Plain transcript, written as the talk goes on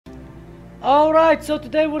Alright, so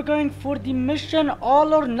today we're going for the mission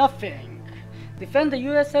All or Nothing. Defend the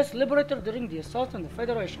USS Liberator during the assault on the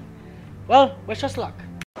Federation. Well, wish us luck.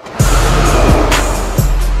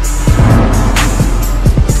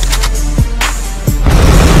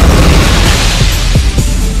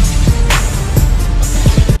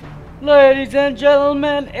 Ladies and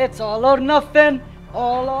gentlemen, it's all or nothing.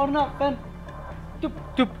 All or nothing. Doop,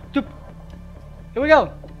 doop, doop. Here we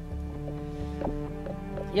go.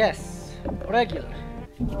 Yes, regular.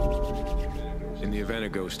 In the event a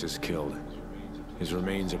ghost is killed, his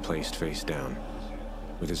remains are placed face down,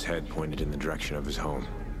 with his head pointed in the direction of his home,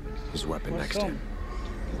 his weapon next to him.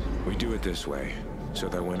 We do it this way, so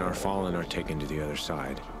that when our fallen are taken to the other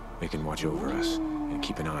side, they can watch over us and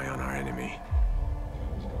keep an eye on our enemy.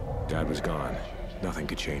 Dad was gone. Nothing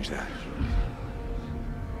could change that.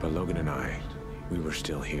 But Logan and I, we were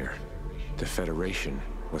still here. The Federation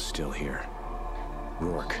was still here.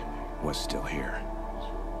 Rourke was still here.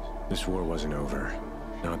 This war wasn't over.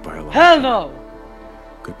 Not by a long Hell shot. no!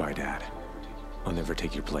 Goodbye, Dad. I'll never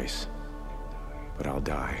take your place. But I'll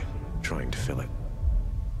die trying to fill it.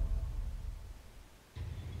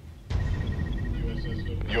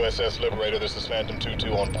 USS Liberator, this is Phantom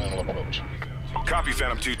 2-2 on final approach. Copy,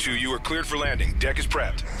 Phantom 2-2. You are cleared for landing. Deck is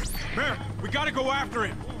prepped. Merrick, we gotta go after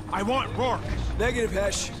him. I want Rourke. Negative,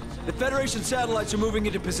 Hesh. The Federation satellites are moving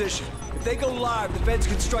into position. If they go live, the Feds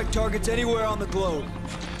can strike targets anywhere on the globe.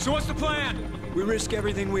 So what's the plan? We risk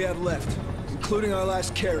everything we have left, including our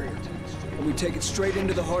last carrier. And we take it straight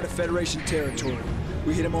into the heart of Federation territory.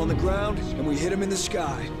 We hit him on the ground, and we hit him in the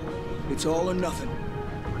sky. It's all or nothing.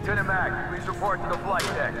 Lieutenant Mack, please report to the flight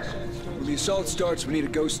deck. When the assault starts, we need a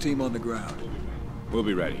ghost team on the ground. We'll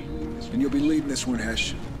be ready. And you'll be leading this one,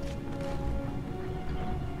 Hesh.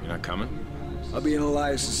 You're not coming? I'll be in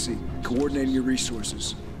Elias's seat, coordinating your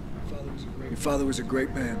resources. Your father was a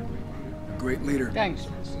great man, a great leader. Thanks.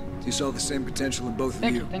 He saw the same potential in both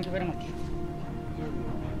of you. Thank you very much.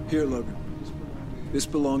 Here, Logan. This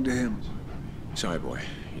belonged to him. Sorry, boy.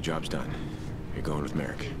 Your job's done. You're going with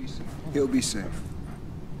Merrick. He'll be safe.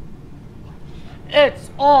 It's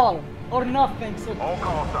all or nothing, so... All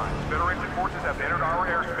call signs. Federation forces have entered our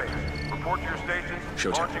airspace. Report to your stations.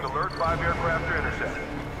 Showtime. Launching alert 5 aircraft to intercept.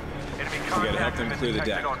 Enemy We gotta help contact them has clear been the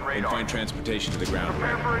deck detected on and radar. find transportation to the ground.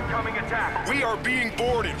 Prepare for incoming attack. We are being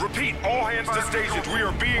boarded. Repeat, all hands to stations. We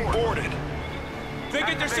are being boarded. If they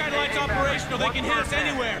get their satellites operational, they can hit us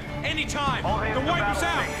anywhere, anytime. They'll wipe us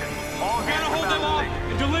out. We gotta hold them off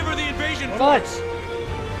and deliver the invasion What? force.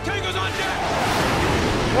 Tango's on deck!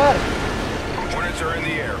 What? Hornets are in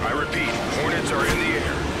the air. I repeat, Hornets are in the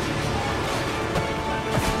air.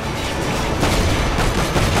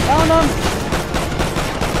 Down them!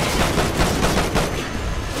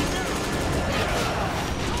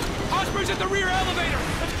 Osprey's at the rear elevator!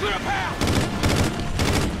 Let's clear a path!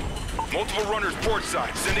 Multiple runners port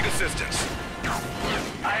side, sending assistance.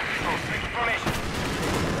 I have information.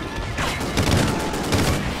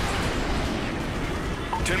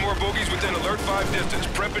 10 more bogies within alert 5 distance.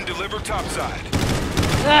 Prep and deliver topside.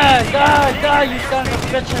 Die, you son of a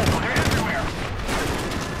bitch!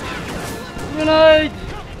 Unite!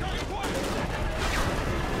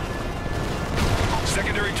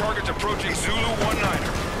 Secondary targets approaching Zulu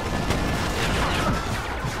 19er.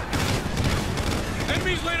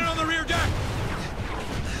 Enemies landed on the rear deck!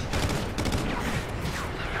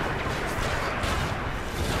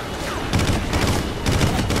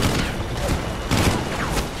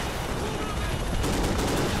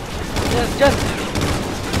 Just...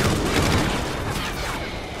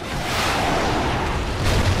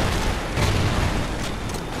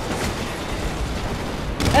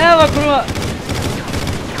 Evo, kurwa!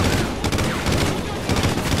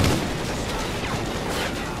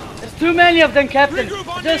 There's too many of them, Captain.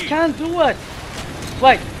 I just can't do it.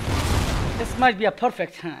 Wait. This might be a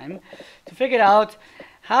perfect time to figure out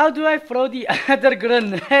how do I throw the other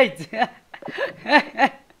grenade.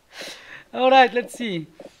 Alright, let's see.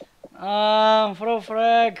 Throw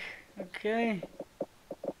frag. Okay.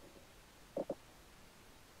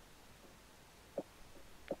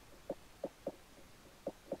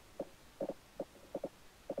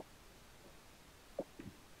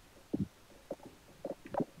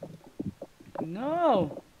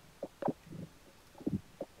 No.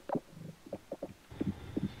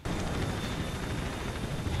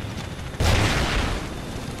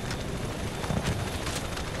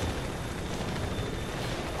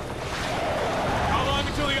 How long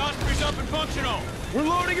until the Osprey's up and functional? We're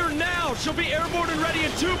loading her now! She'll be airborne and ready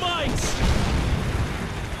in 2 mics!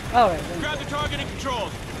 Alright then. Grab the targeting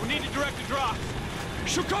controls. We need to direct the drop.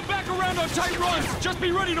 She'll come back around on tight runs. Just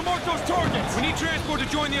be ready to mark those targets. We need transport to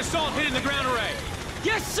join the assault hitting the ground array.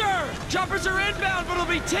 Yes, sir! Choppers are inbound, but it'll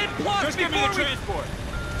be 10 plus. Just give me the transport.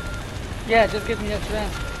 Yeah, just give me a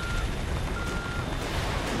transport.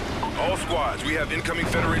 All squads, we have incoming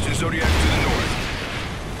Federation Zodiacs to the north.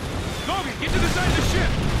 Logan, get to the side of the ship.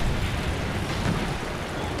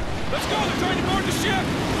 Let's go, they're trying to board the ship.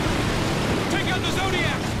 Take out the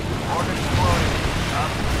Zodiacs. Order exploding.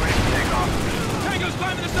 Ready to take off. Tango's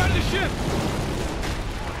climbing the side of the ship.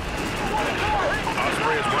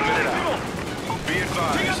 Osprey is 1 minute out. Be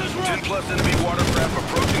advised, 10 plus enemy watercraft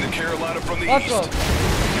approaching the Carolina from the east.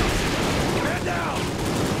 Man down.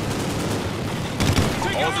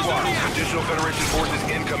 All squads, additional Federation forces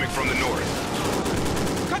incoming from the north.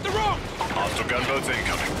 Cut the rope! Hostile gunboats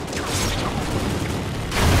incoming.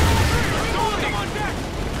 Come on deck!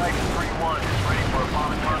 Titan 3-1 is ready for a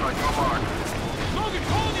bomb turn on your mark. Logan,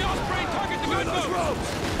 call the Osprey and target the gunboats!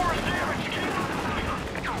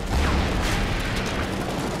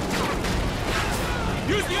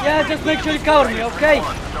 Yeah, just make sure you cover me, okay?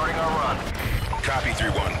 Starting our run. Copy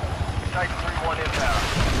 3-1. Titan 3-1 inbound.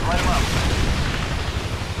 Light them up.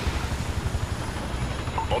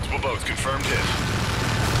 Multiple boats confirmed hit.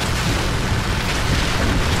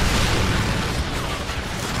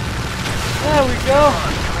 There we go.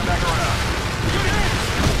 Coming back around.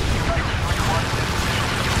 Titan 3-1 is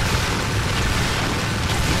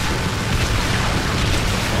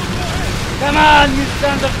Come on, you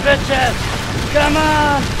sons of bitches! Come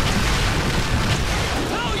on!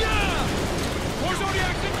 Hell yeah! More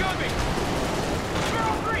Zodiacs incoming!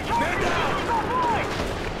 Man down!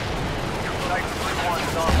 Titan 3-1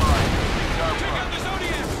 is online. Take out the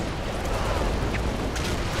Zodiacs!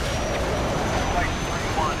 Titan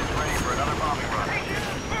 3-1 is ready for another bombing run.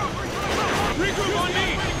 Regroup on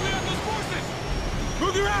me! Clear out those forces!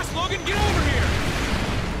 Move your ass, Logan! Get over here!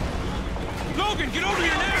 Logan, get over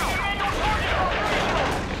here now!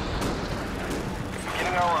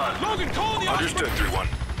 Beginning our run. Logan, call the Understood, 3-1.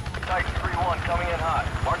 Titan 3-1 coming in hot.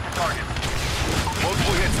 Mark the target.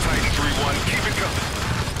 Multiple hits, Titan 3-1. Keep it coming.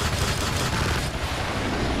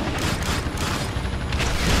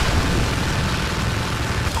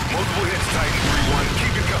 Multiple hits, Titan 3-1.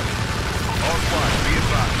 Keep it coming. All squads, be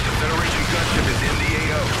advised. The Federation gunship is in the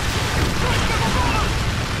AO.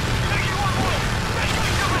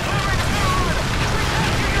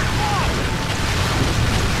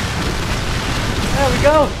 There we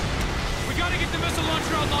go. We gotta get the missile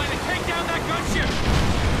launcher online and take down that gunship!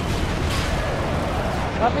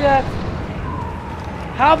 Copy that.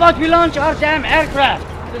 How about we launch our damn aircraft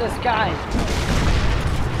to the sky?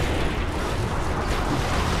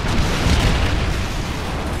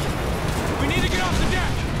 We need to get off the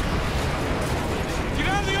deck! Get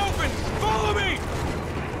out of the open! Follow me!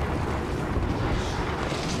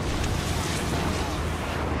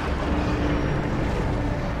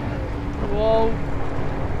 Whoa.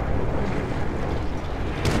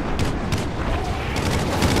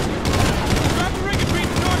 Grab the ring and beat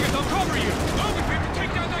the targets, I'll cover you! Logan, we have to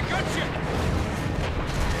take down that gunship!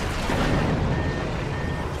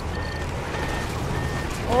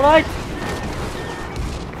 Alright.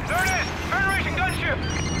 There it is! Federation gunship!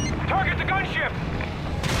 Target the gunship!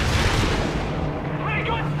 Ray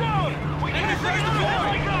guns down! We can't take the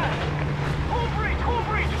point! Cool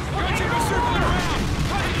breach! Gunship is circling around!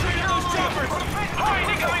 Concentrate on those choppers! Hide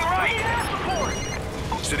incoming right!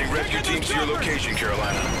 Sending rescue teams to your location,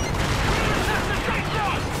 Carolina.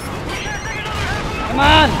 Come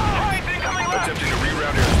on. Attempting to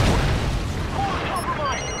reroute air support.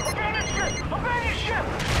 Abandoned ship!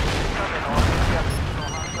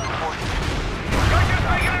 Gunship's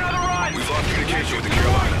making another run! We've lost communication with the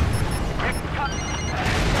Carolina.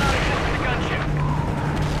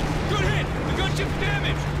 Good hit! The gunship's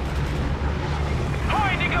damaged!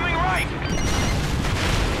 Hide incoming right!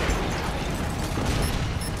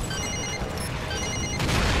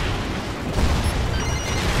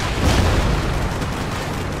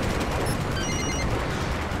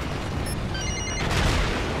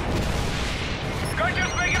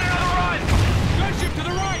 Gunship's making another run! Gunship to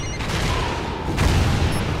the right!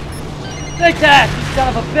 Take that, you son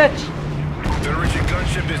of a bitch. Federation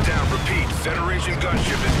gunship is down. Repeat, Federation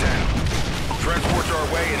gunship is down. Transports are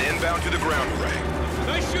away and inbound to the ground array.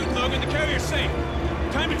 Nice shooting, Logan. The carrier's safe.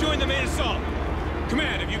 Time to join the main assault.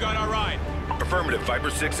 Command, have you got our ride? Affirmative, Viper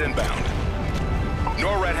 6 inbound.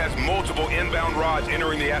 NORAD has multiple inbound rods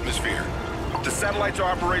entering the atmosphere. The satellites are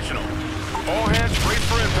operational. All hands brace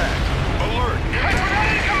for impact. Alert! Hey, we're not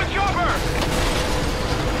incoming chopper!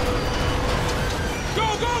 Go,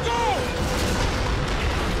 go, go!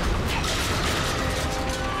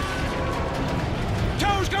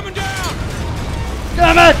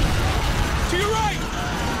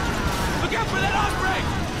 for that Osprey!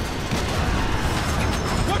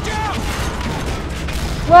 Watch out!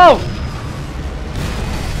 Whoa!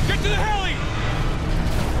 Get to the heli!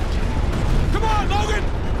 Come on, Logan!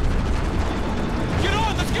 Get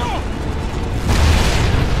on, let's go!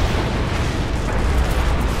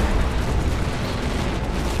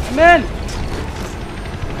 I'm in!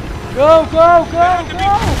 Go, go, go, Federation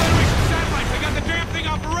go! satellites, I got the damn thing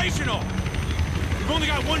operational! We've only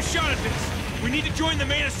got one shot at this. We need to join the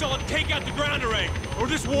main assault and take out the ground array, or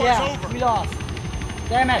this war is over. We lost.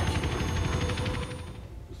 Damn it.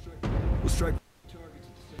 We'll strike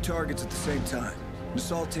targets at the same time. An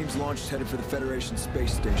assault team's launched headed for the Federation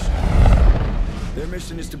space station. Their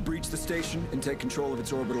mission is to breach the station and take control of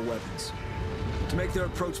its orbital weapons. To make their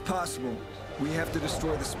approach possible, we have to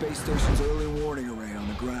destroy the space station's early warning array on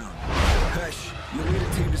the ground. Hesh, you'll lead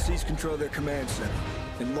a team to seize control of their command center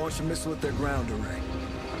and launch a missile at their ground array.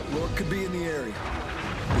 Lord could be in the area,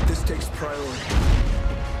 but this takes priority.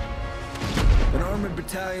 An armored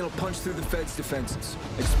battalion will punch through the Fed's defenses.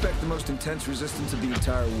 Expect the most intense resistance of the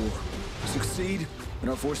entire war. Succeed, and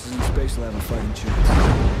our forces in space will have a fighting chance.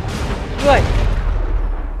 Right.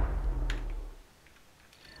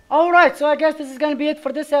 Alright, so I guess this is gonna be it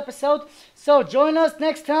for this episode. So join us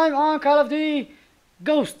next time on Call of Duty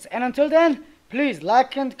Ghosts. And until then, please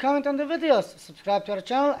like and comment on the videos, subscribe to our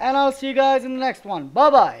channel, and I'll see you guys in the next one. Bye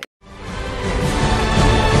bye.